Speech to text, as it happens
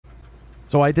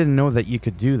So I didn't know that you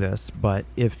could do this, but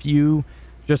if you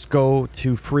just go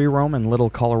to free roam in Little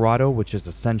Colorado, which is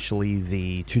essentially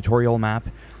the tutorial map,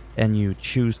 and you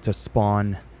choose to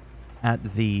spawn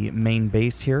at the main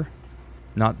base here,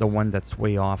 not the one that's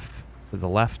way off to the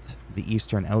left, the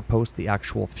eastern outpost, the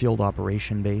actual field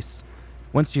operation base.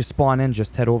 Once you spawn in,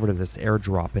 just head over to this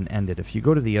airdrop and end it. If you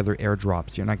go to the other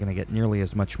airdrops, you're not going to get nearly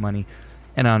as much money,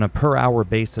 and on a per hour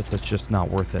basis, it's just not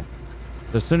worth it.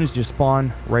 As soon as you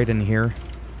spawn right in here,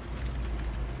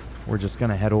 we're just going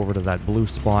to head over to that blue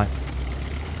spot,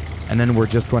 and then we're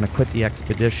just going to quit the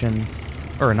expedition,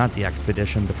 or not the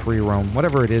expedition, the free roam,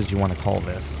 whatever it is you want to call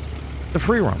this, the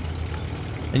free roam,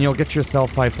 and you'll get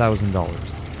yourself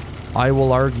 $5,000. I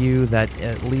will argue that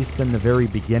at least in the very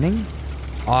beginning,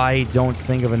 I don't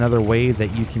think of another way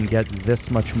that you can get this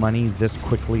much money this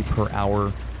quickly per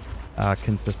hour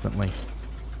consistently.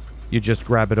 You just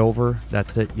grab it over,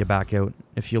 that's it, you back out.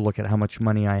 If you look at how much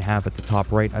money I have at the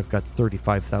top right, I've got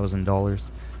 $35,000.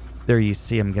 There you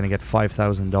see I'm going to get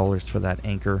 $5,000 for that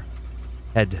anchor.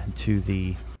 Head to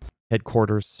the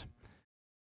headquarters.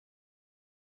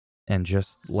 And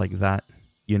just like that,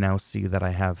 you now see that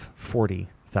I have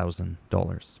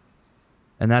 $40,000.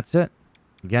 And that's it.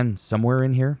 Again, somewhere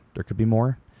in here, there could be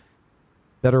more.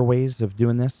 Better ways of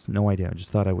doing this? No idea. I just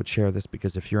thought I would share this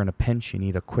because if you're in a pinch, you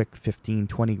need a quick 15,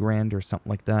 20 grand or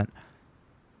something like that.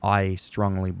 I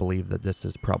strongly believe that this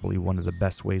is probably one of the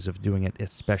best ways of doing it,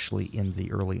 especially in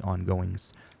the early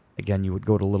ongoings. Again, you would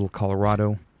go to Little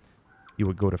Colorado. You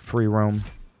would go to free roam.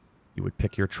 You would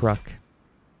pick your truck.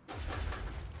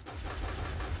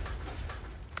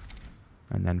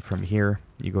 And then from here,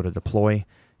 you go to deploy.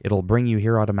 It'll bring you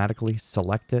here automatically,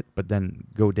 select it, but then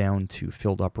go down to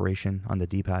field operation on the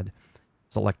D-pad,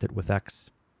 select it with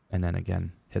X, and then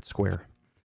again, hit square.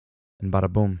 And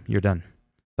bada boom, you're done.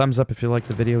 Thumbs up if you liked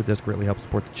the video, it does greatly help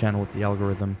support the channel with the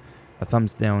algorithm. A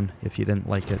thumbs down if you didn't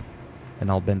like it,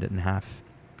 and I'll bend it in half,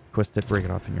 twist it, break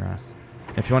it off in your ass.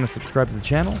 If you want to subscribe to the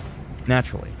channel,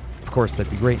 naturally, of course,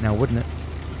 that'd be great now, wouldn't it?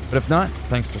 But if not,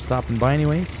 thanks for stopping by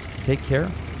anyways, take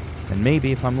care, and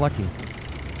maybe if I'm lucky,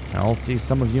 I'll see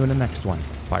some of you in the next one.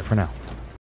 Bye for now.